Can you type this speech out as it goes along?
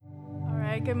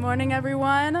right, good morning,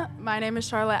 everyone. My name is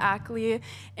Charlotte Ackley,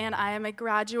 and I am a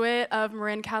graduate of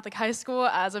Marin Catholic High School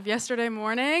as of yesterday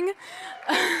morning.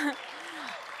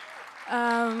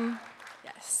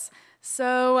 Yes.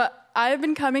 So I've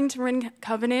been coming to Marin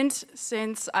Covenant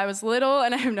since I was little,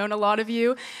 and I have known a lot of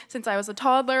you since I was a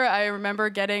toddler. I remember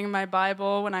getting my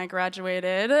Bible when I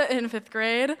graduated in 5th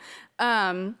grade.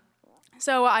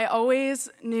 So I always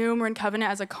knew Marin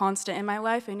Covenant as a constant in my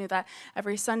life. I knew that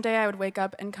every Sunday I would wake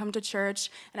up and come to church,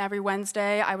 and every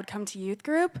Wednesday I would come to youth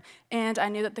group, and I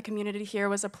knew that the community here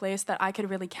was a place that I could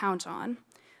really count on.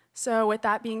 So with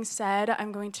that being said,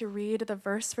 I'm going to read the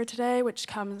verse for today, which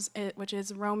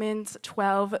is Romans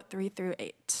 12,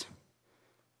 3-8.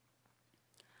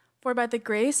 For by the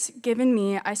grace given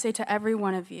me, I say to every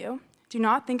one of you, do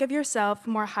not think of yourself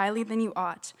more highly than you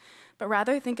ought, but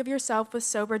rather think of yourself with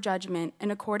sober judgment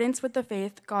in accordance with the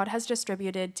faith God has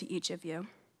distributed to each of you.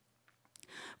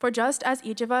 For just as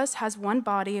each of us has one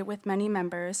body with many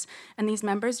members, and these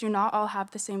members do not all have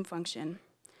the same function,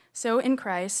 so in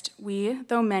Christ we,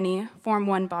 though many, form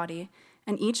one body,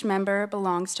 and each member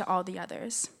belongs to all the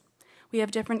others. We have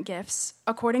different gifts,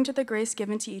 according to the grace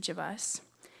given to each of us.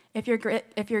 If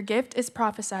your gift is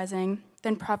prophesying,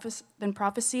 then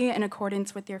prophecy in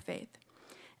accordance with your faith.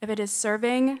 If it is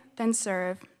serving, then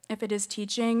serve. If it is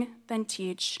teaching, then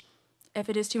teach. If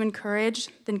it is to encourage,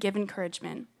 then give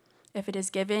encouragement. If it is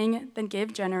giving, then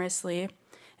give generously.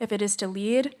 If it is to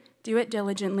lead, do it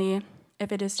diligently.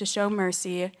 If it is to show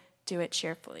mercy, do it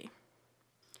cheerfully.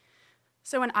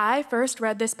 So when I first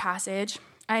read this passage,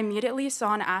 I immediately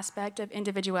saw an aspect of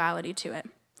individuality to it.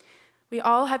 We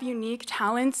all have unique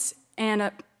talents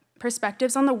and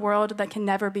perspectives on the world that can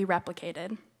never be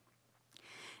replicated.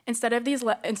 Instead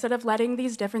of letting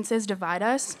these differences divide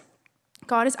us,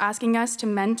 God is asking us to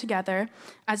mend together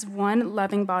as one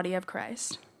loving body of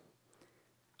Christ.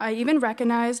 I even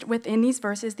recognized within these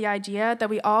verses the idea that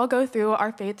we all go through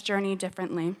our faith journey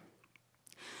differently.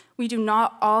 We do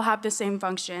not all have the same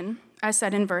function, as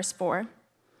said in verse 4.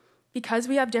 Because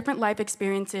we have different life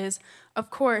experiences, of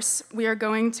course, we are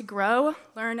going to grow,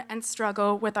 learn, and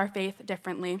struggle with our faith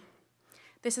differently.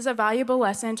 This is a valuable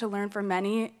lesson to learn for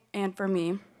many and for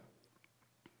me.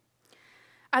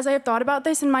 As I have thought about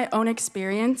this in my own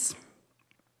experience,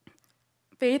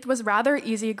 faith was rather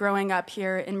easy growing up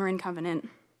here in Marin Covenant.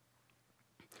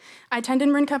 I attended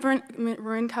Marin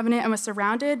Covenant and was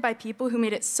surrounded by people who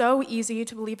made it so easy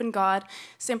to believe in God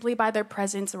simply by their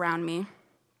presence around me.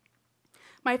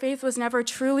 My faith was never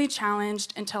truly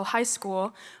challenged until high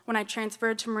school when I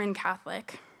transferred to Marin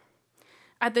Catholic.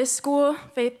 At this school,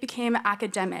 faith became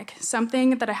academic,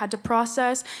 something that I had to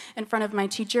process in front of my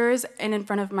teachers and in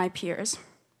front of my peers.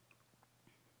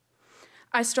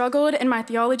 I struggled in my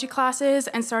theology classes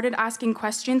and started asking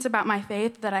questions about my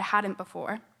faith that I hadn't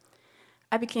before.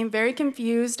 I became very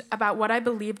confused about what I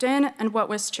believed in and what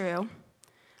was true.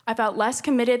 I felt less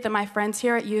committed than my friends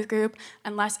here at youth group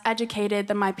and less educated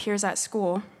than my peers at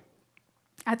school.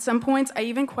 At some points, I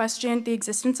even questioned the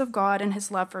existence of God and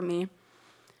his love for me.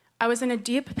 I was in a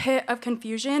deep pit of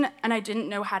confusion, and I didn't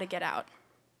know how to get out.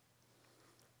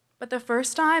 But the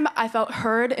first time I felt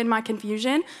heard in my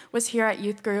confusion was here at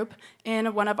youth group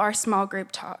in one of our small group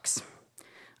talks.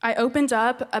 I opened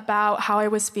up about how I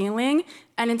was feeling,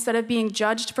 and instead of being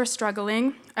judged for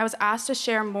struggling, I was asked to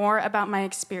share more about my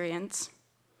experience.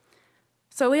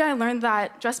 Slowly, I learned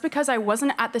that just because I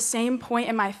wasn't at the same point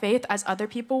in my faith as other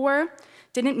people were,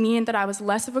 didn't mean that I was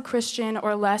less of a Christian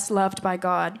or less loved by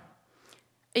God.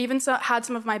 I even had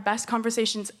some of my best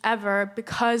conversations ever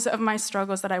because of my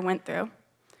struggles that I went through.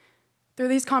 Through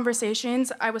these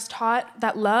conversations, I was taught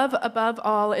that love above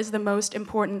all is the most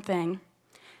important thing.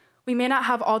 We may not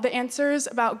have all the answers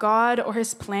about God or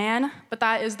his plan, but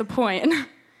that is the point.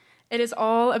 It is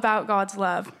all about God's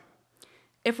love.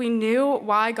 If we knew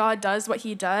why God does what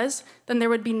he does, then there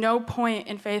would be no point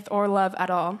in faith or love at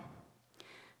all.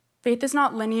 Faith is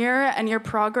not linear, and your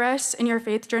progress in your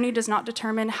faith journey does not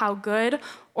determine how good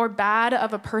or bad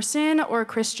of a person or a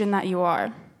Christian that you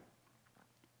are.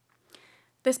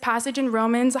 This passage in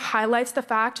Romans highlights the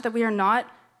fact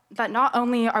that not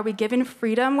only are we given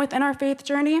freedom within our faith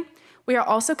journey, we are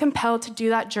also compelled to do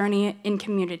that journey in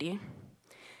community.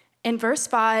 In verse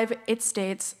 5, it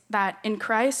states that in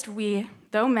Christ we,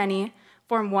 though many,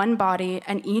 form one body,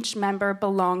 and each member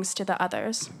belongs to the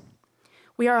others.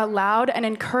 We are allowed and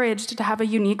encouraged to have a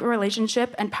unique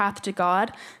relationship and path to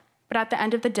God, but at the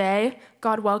end of the day,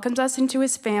 God welcomes us into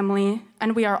his family,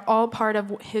 and we are all part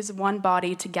of his one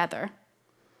body together.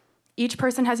 Each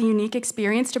person has a unique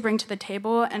experience to bring to the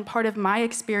table, and part of my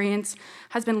experience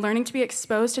has been learning to be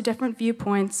exposed to different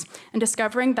viewpoints and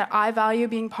discovering that I value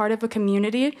being part of a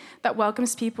community that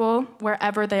welcomes people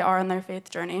wherever they are on their faith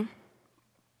journey.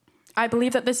 I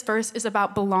believe that this verse is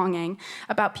about belonging,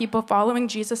 about people following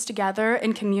Jesus together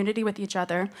in community with each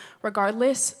other,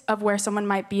 regardless of where someone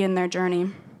might be in their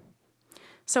journey.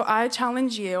 So I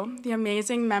challenge you, the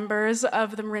amazing members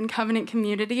of the Marin Covenant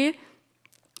community,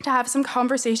 to have some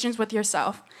conversations with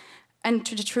yourself and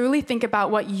to truly think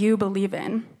about what you believe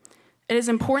in. It is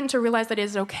important to realize that it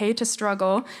is okay to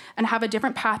struggle and have a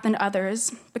different path than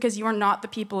others because you are not the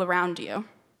people around you.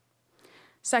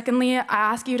 Secondly, I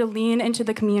ask you to lean into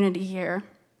the community here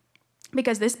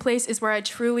because this place is where I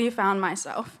truly found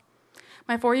myself.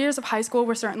 My 4 years of high school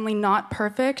were certainly not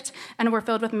perfect and were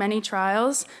filled with many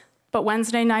trials, but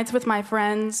Wednesday nights with my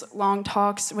friends, long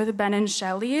talks with Ben and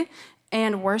Shelley,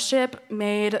 and worship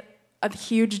made a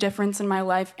huge difference in my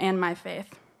life and my faith.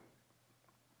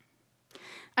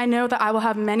 I know that I will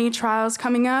have many trials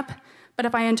coming up, but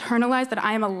if I internalize that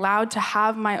I am allowed to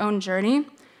have my own journey,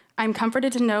 I'm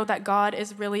comforted to know that God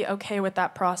is really okay with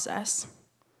that process.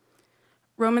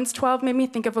 Romans 12 made me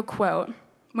think of a quote: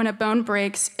 "When a bone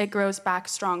breaks, it grows back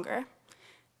stronger."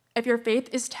 If your faith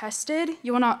is tested,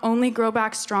 you will not only grow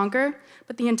back stronger,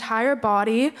 but the entire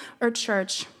body or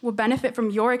church will benefit from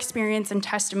your experience and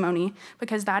testimony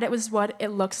because that is what it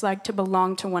looks like to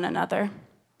belong to one another.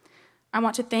 I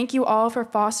want to thank you all for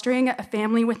fostering a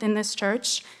family within this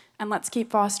church, and let's keep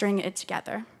fostering it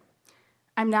together.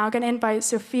 I'm now going to invite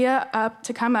Sophia up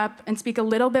to come up and speak a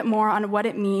little bit more on what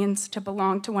it means to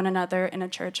belong to one another in a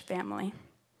church family.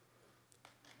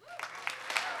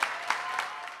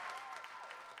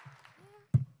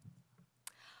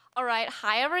 All right,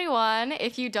 hi everyone.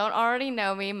 If you don't already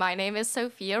know me, my name is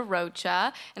Sophia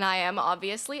Rocha, and I am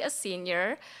obviously a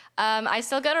senior. I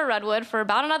still go to Redwood for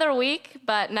about another week,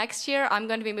 but next year I'm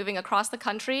going to be moving across the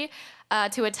country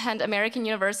to attend American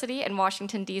University in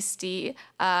Washington, D.C.,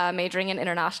 majoring in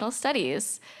international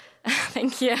studies.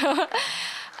 Thank you.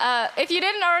 If you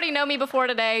didn't already know me before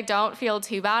today, don't feel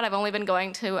too bad. I've only been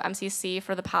going to MCC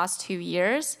for the past 2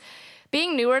 years.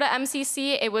 Being newer to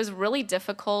MCC, it was really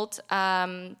difficult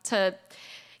to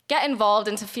get involved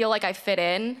and to feel like I fit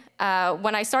in.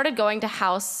 When I started going to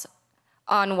house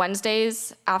on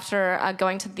Wednesdays after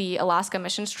going to the Alaska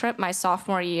missions trip my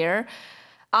sophomore year,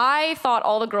 I thought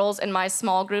all the girls in my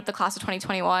small group, the class of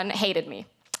 2021, hated me.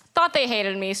 Thought they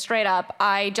hated me, straight up.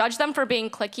 I judged them for being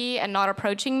cliquey and not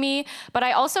approaching me, but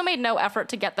I also made no effort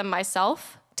to get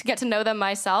to know them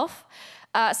myself.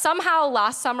 Somehow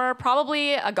last summer,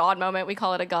 probably a God moment, we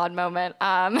call it a God moment,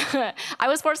 I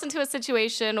was forced into a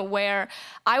situation where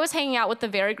I was hanging out with the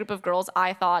very group of girls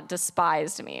I thought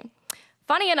despised me.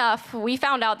 Funny enough, we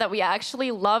found out that we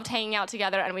actually loved hanging out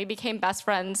together and we became best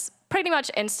friends pretty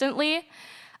much instantly.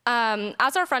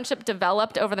 As our friendship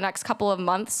developed over the next couple of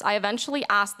months, I eventually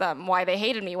asked them why they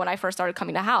hated me when I first started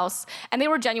coming to house, and they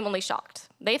were genuinely shocked.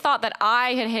 They thought that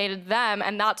I had hated them,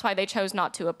 and that's why they chose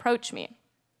not to approach me.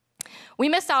 We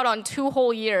missed out on 2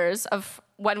 whole years of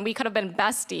when we could have been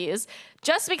besties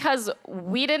just because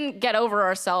we didn't get over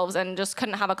ourselves and just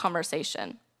couldn't have a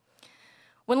conversation.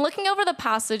 When looking over the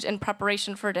passage in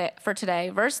preparation for today,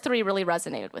 verse 3 really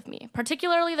resonated with me,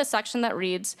 particularly the section that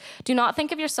reads, "Do not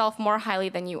think of yourself more highly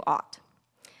than you ought."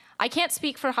 I can't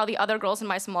speak for how the other girls in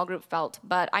my small group felt,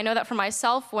 but I know that for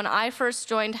myself, when I first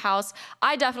joined house,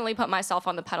 I definitely put myself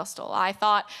on the pedestal. I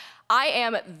thought, I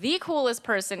am the coolest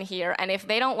person here, and if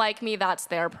they don't like me, that's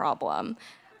their problem.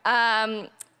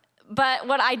 But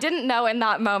what I didn't know in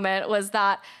that moment was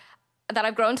that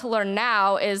I've grown to learn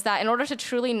now is that in order to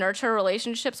truly nurture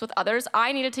relationships with others,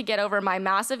 I needed to get over my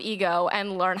massive ego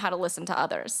and learn how to listen to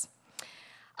others.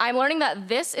 I'm learning that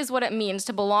this is what it means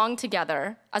to belong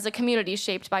together as a community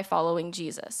shaped by following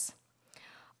Jesus.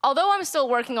 Although I'm still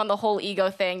working on the whole ego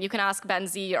thing, you can ask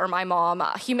Benzie or my mom,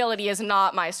 humility is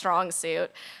not my strong suit.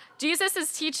 Jesus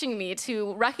is teaching me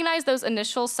to recognize those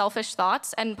initial selfish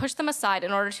thoughts and push them aside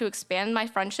in order to expand my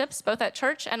friendships, both at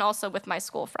church and also with my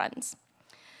school friends.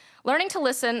 Learning to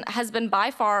listen has been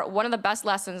by far one of the best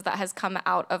lessons that has come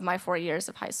out of my 4 years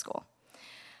of high school.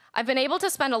 I've been able to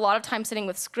spend a lot of time sitting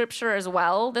with scripture as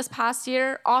well this past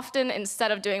year, often instead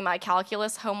of doing my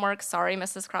calculus homework, sorry,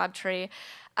 Mrs. Crabtree.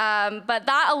 But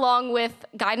that, along with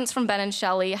guidance from Ben and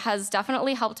Shelley, has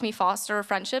definitely helped me foster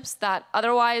friendships that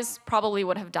otherwise probably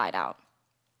would have died out.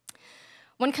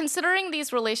 When considering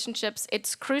these relationships,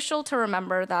 it's crucial to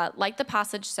remember that, like the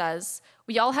passage says,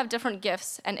 we all have different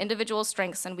gifts and individual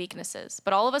strengths and weaknesses,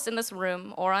 but all of us in this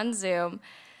room or on Zoom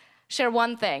share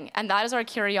one thing, and that is our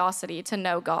curiosity to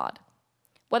know God.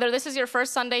 Whether this is your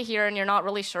first Sunday here and you're not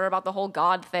really sure about the whole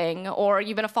God thing, or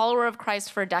you've been a follower of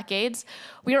Christ for decades,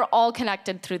 we are all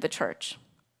connected through the church.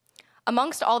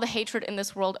 Amongst all the hatred in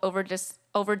this world over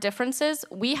differences,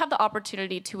 we have the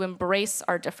opportunity to embrace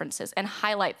our differences and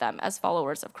highlight them as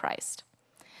followers of Christ.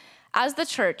 As the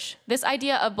church, this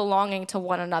idea of belonging to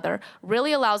one another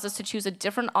really allows us to choose a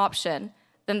different option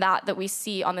than that we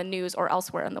see on the news or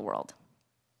elsewhere in the world.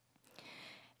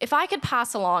 If I could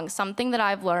pass along something that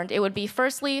I've learned, it would be,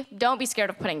 firstly, don't be scared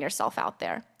of putting yourself out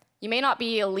there. You may not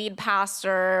be a lead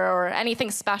pastor or anything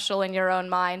special in your own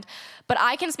mind, but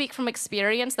I can speak from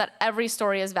experience that every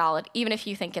story is valid, even if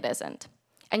you think it isn't.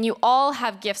 And you all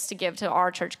have gifts to give to our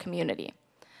church community.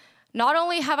 Not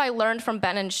only have I learned from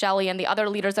Ben and Shelley and the other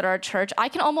leaders at our church, I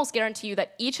can almost guarantee you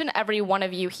that each and every one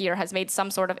of you here has made some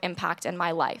sort of impact in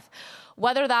my life.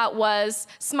 Whether that was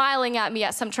smiling at me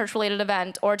at some church-related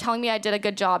event or telling me I did a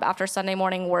good job after Sunday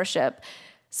morning worship,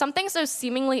 something so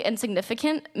seemingly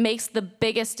insignificant makes the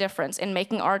biggest difference in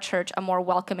making our church a more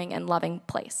welcoming and loving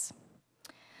place.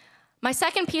 My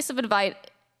second piece of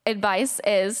advice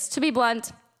is, to be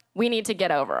blunt, we need to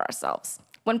get over ourselves.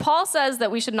 When Paul says that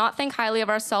we should not think highly of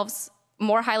ourselves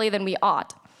more highly than we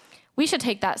ought, we should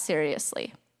take that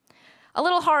seriously. A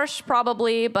little harsh,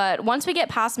 probably, but once we get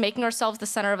past making ourselves the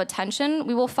center of attention,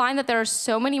 we will find that there are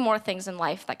so many more things in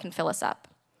life that can fill us up.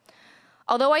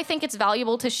 Although I think it's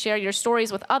valuable to share your stories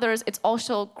with others, it's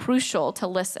also crucial to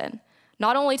listen.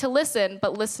 Not only to listen,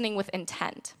 but listening with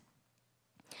intent.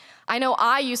 I know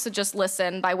I used to just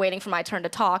listen by waiting for my turn to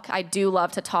talk. I do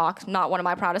love to talk, not one of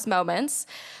my proudest moments.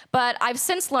 But I've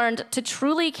since learned to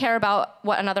truly care about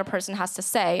what another person has to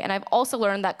say, and I've also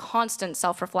learned that constant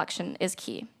self-reflection is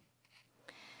key.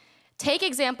 Take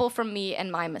example from me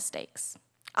and my mistakes.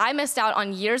 I missed out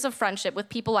on years of friendship with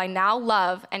people I now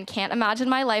love and can't imagine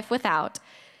my life without,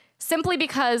 simply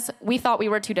because we thought we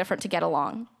were too different to get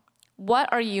along.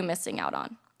 What are you missing out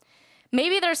on?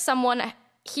 Maybe there's someone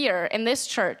here in this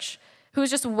church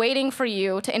who's just waiting for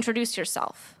you to introduce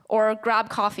yourself or grab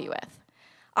coffee with.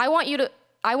 I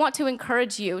want to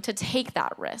encourage you to take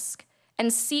that risk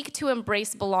and seek to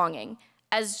embrace belonging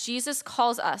as Jesus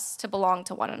calls us to belong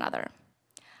to one another.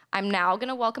 I'm now going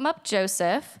to welcome up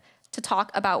Joseph to talk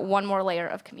about one more layer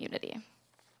of community.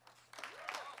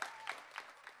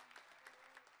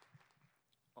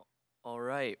 All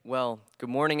right, well, good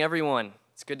morning, everyone.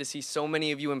 It's good to see so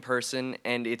many of you in person,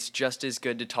 and it's just as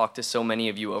good to talk to so many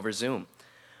of you over Zoom.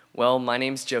 Well, my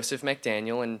name's Joseph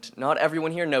McDaniel, and not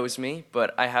everyone here knows me,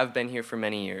 but I have been here for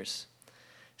many years.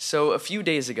 So a few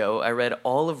days ago, I read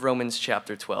all of Romans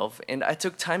chapter 12, and I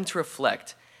took time to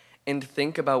reflect and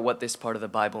think about what this part of the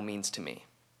Bible means to me.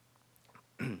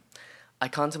 I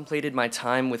contemplated my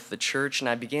time with the church, and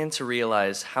I began to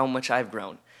realize how much I've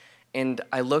grown. And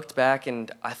I looked back,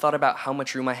 and I thought about how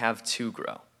much room I have to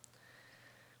grow.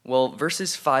 Well,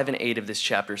 verses 5 and 8 of this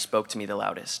chapter spoke to me the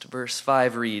loudest. Verse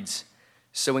 5 reads,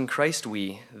 "So in Christ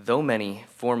we, though many,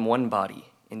 form one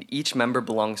body, and each member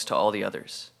belongs to all the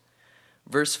others."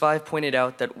 Verse 5 pointed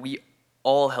out that we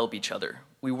all help each other.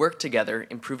 We work together,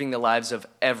 improving the lives of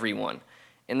everyone,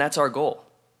 and that's our goal.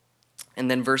 And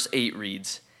then verse 8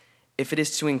 reads, "If it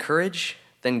is to encourage,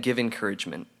 then give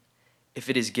encouragement. If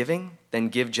it is giving, then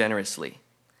give generously.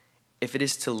 If it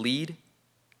is to lead,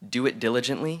 do it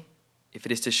diligently. If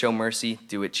it is to show mercy,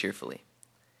 do it cheerfully."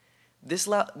 This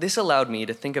allowed me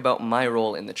to think about my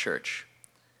role in the church.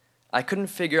 I couldn't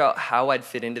figure out how I'd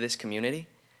fit into this community,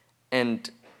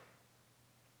 and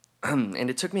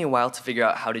it took me a while to figure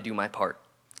out how to do my part.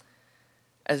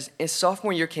 As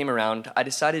sophomore year came around, I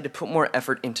decided to put more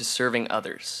effort into serving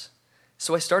others.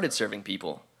 So I started serving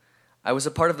people. I was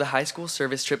a part of the high school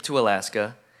service trip to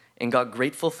Alaska and got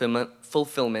great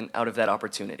fulfillment out of that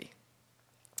opportunity.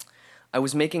 I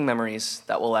was making memories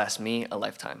that will last me a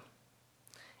lifetime.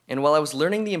 And while I was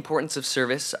learning the importance of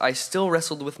service, I still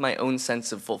wrestled with my own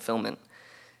sense of fulfillment.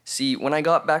 See, when I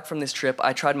got back from this trip,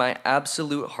 I tried my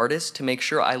absolute hardest to make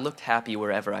sure I looked happy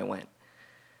wherever I went.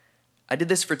 I did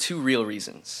this for two real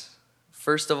reasons.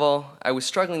 First of all, I was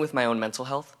struggling with my own mental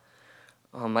health.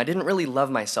 I didn't really love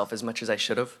myself as much as I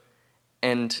should have,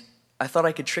 and I thought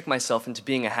I could trick myself into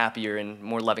being a happier and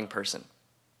more loving person.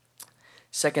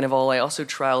 Second of all, I also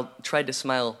tried to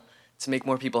smile to make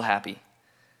more people happy.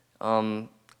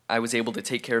 I was able to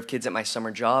take care of kids at my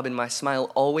summer job, and my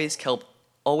smile always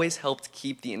helped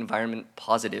keep the environment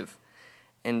positive.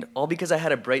 And all because I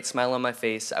had a bright smile on my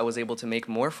face, I was able to make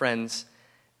more friends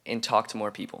and talk to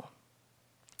more people.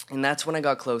 And that's when I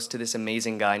got close to this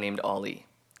amazing guy named Ollie.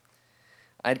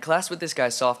 I had class with this guy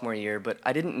sophomore year, but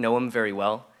I didn't know him very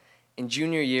well. In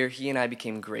junior year, he and I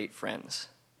became great friends.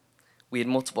 We had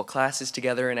multiple classes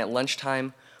together, and at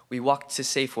lunchtime, we walked to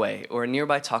Safeway or a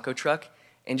nearby taco truck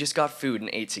and just got food and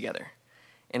ate together.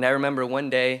 And I remember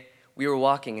one day we were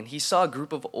walking and he saw a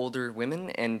group of older women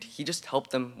and he just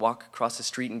helped them walk across the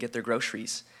street and get their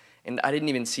groceries. And I didn't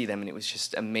even see them, and it was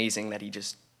just amazing that he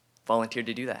just volunteered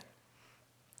to do that.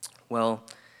 Well,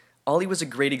 Ollie was a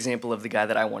great example of the guy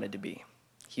that I wanted to be.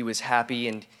 He was happy,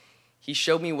 and he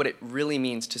showed me what it really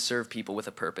means to serve people with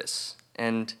a purpose.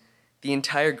 And the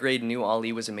entire grade knew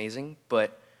Ollie was amazing,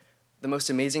 but the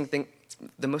most amazing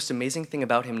thing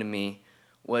about him to me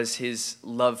was his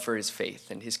love for his faith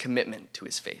and his commitment to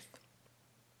his faith.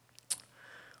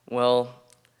 Well,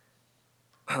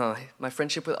 my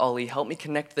friendship with Ollie helped me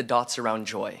connect the dots around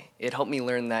joy. It helped me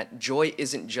learn that joy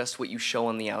isn't just what you show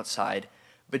on the outside,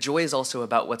 but joy is also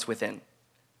about what's within.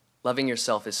 Loving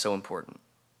yourself is so important.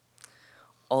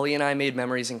 Ollie and I made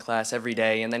memories in class every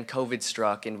day, and then COVID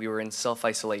struck, and we were in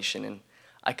self-isolation, and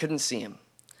I couldn't see him.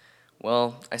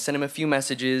 Well, I sent him a few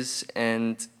messages,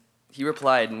 and he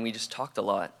replied, and we just talked a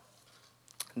lot.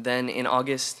 Then in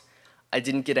August, I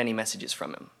didn't get any messages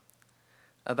from him.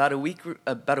 About a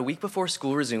week before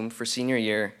school resumed for senior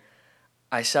year,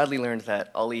 I sadly learned that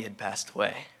Ollie had passed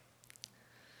away.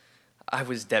 I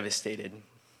was devastated.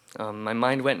 My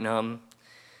mind went numb,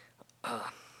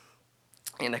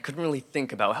 and I couldn't really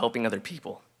think about helping other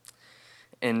people.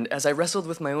 And as I wrestled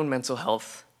with my own mental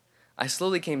health, I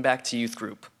slowly came back to youth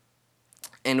group.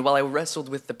 And while I wrestled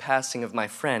with the passing of my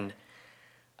friend,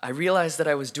 I realized that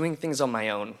I was doing things on my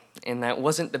own, and that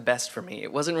wasn't the best for me.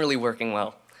 It wasn't really working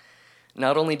well.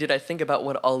 Not only did I think about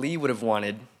what Ollie would have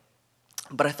wanted,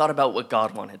 but I thought about what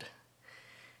God wanted.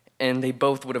 And they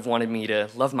both would have wanted me to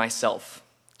love myself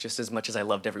just as much as I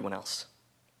loved everyone else.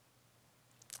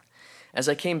 As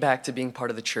I came back to being part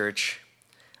of the church,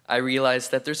 I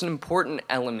realized that there's an important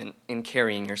element in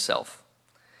carrying yourself.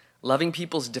 Loving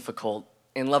people is difficult,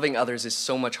 and loving others is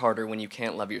so much harder when you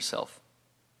can't love yourself.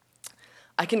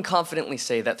 I can confidently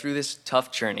say that through this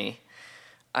tough journey,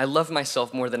 I love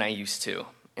myself more than I used to,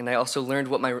 and I also learned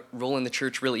what my role in the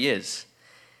church really is.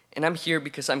 And I'm here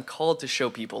because I'm called to show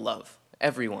people love,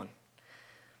 everyone.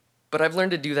 But I've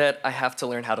learned to do that, I have to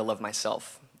learn how to love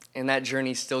myself. And that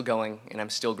journey's still going, and I'm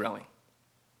still growing.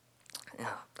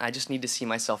 I just need to see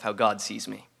myself how God sees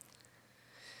me.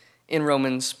 In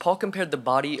Romans, Paul compared the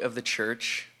body of the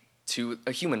church to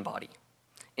a human body.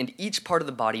 And each part of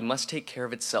the body must take care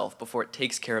of itself before it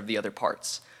takes care of the other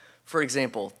parts. For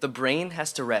example, the brain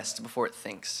has to rest before it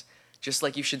thinks, just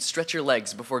like you should stretch your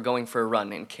legs before going for a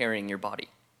run and carrying your body.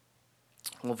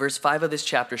 Well, verse 5 of this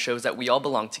chapter shows that we all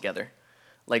belong together,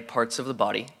 like parts of the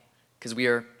body, because we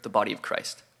are the body of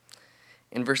Christ.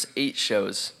 And verse 8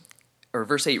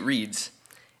 reads,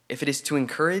 "If it is to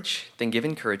encourage, then give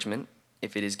encouragement.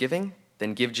 If it is giving,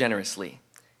 then give generously.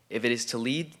 If it is to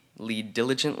lead, lead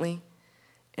diligently.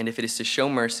 And if it is to show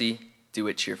mercy, do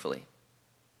it cheerfully."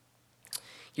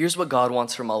 Here's what God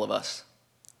wants from all of us.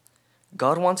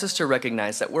 God wants us to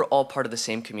recognize that we're all part of the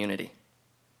same community.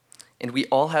 And we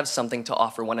all have something to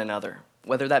offer one another,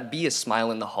 whether that be a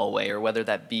smile in the hallway or whether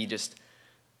that be just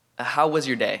a "how was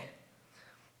your day?"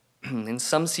 In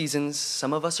some seasons,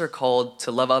 some of us are called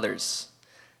to love others.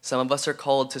 Some of us are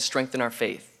called to strengthen our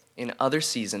faith. In other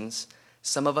seasons,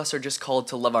 some of us are just called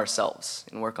to love ourselves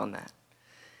and work on that.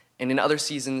 And in other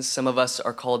seasons, some of us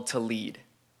are called to lead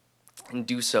and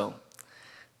do so.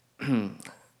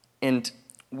 And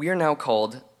we are now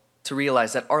called to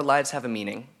realize that our lives have a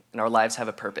meaning and our lives have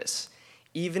a purpose,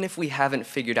 even if we haven't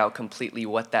figured out completely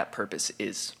what that purpose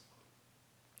is.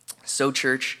 So,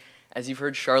 church, as you've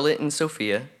heard Charlotte and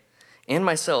Sophia and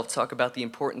myself talk about the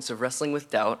importance of wrestling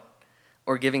with doubt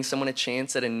or giving someone a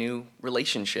chance at a new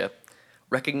relationship,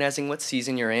 recognizing what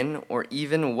season you're in, or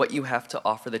even what you have to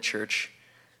offer the church,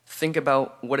 think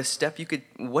about what is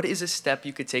a step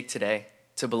you could take today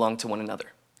to belong to one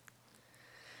another.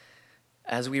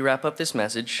 As we wrap up this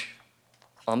message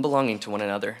on belonging to one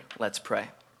another, let's pray.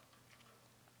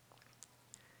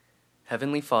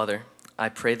 Heavenly Father, I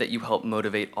pray that you help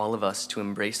motivate all of us to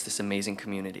embrace this amazing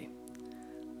community.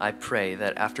 I pray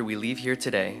that after we leave here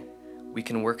today, we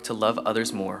can work to love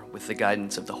others more with the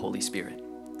guidance of the Holy Spirit.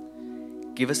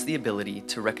 Give us the ability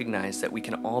to recognize that we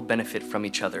can all benefit from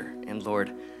each other. And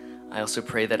Lord, I also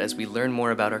pray that as we learn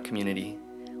more about our community,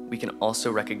 we can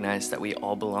also recognize that we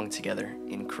all belong together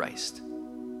in Christ.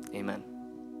 Amen.